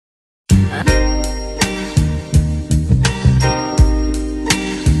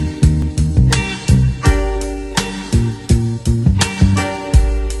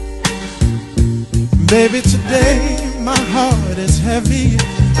Baby, today my heart is heavy.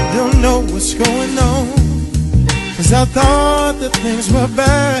 Don't know what's going on, 'cause I thought that things were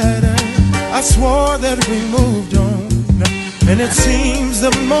better. I swore that we moved on, and it seems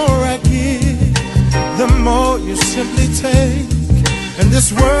the more I give, the more you simply take. And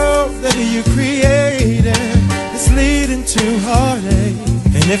this world that you created is leading to heartache.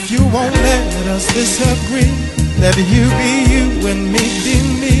 And if you won't let us disagree, let you be you and me be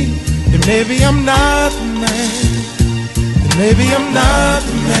me, then maybe I'm not the man, then maybe I'm not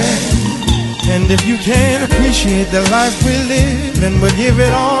the man. And if you can't appreciate the life we live and we'll give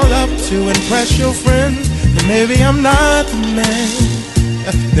it all up to impress your friends, then maybe I'm not the man,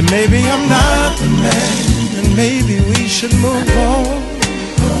 then maybe I'm not the man. And maybe we should move on,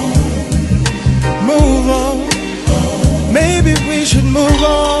 move on. Maybe we should move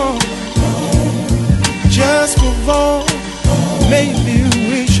on, just move on. Maybe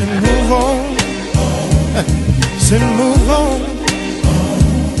we should move on, say move on,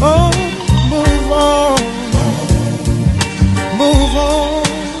 oh, move on, move on.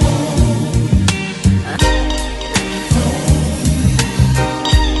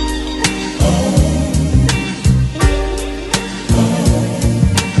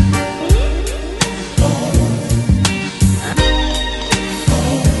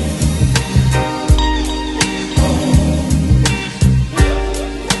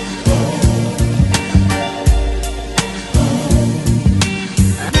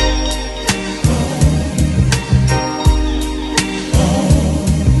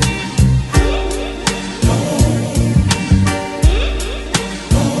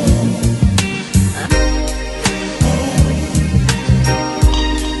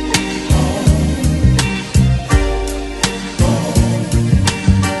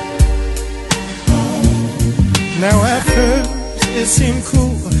 Now at first it seemed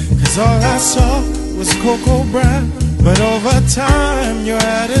cool, 'cause all I saw was cocoa brown. But over time your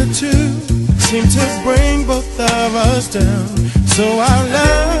attitude seemed to bring both of us down. So I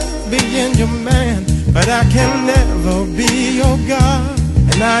love being your man, but I can never be your God.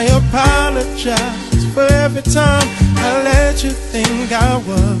 And I apologize for every time I let you think I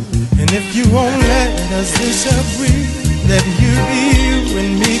was. And if you won't let us disagree, let you be you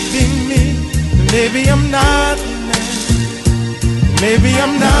and me be me, then maybe I'm not the man, maybe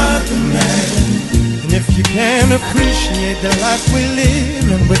I'm not the man. And if you can't appreciate the life we live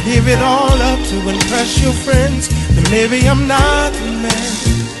and we give it all up to impress your friends, then maybe I'm not the man,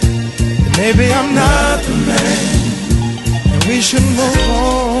 then maybe I'm not the man. And we should move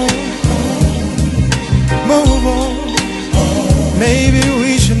on, move on. Maybe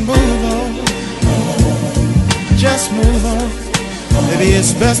we should move on, just move on. Maybe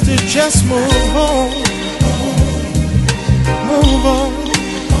it's best to just move on, move on.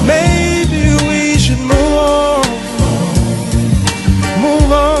 Maybe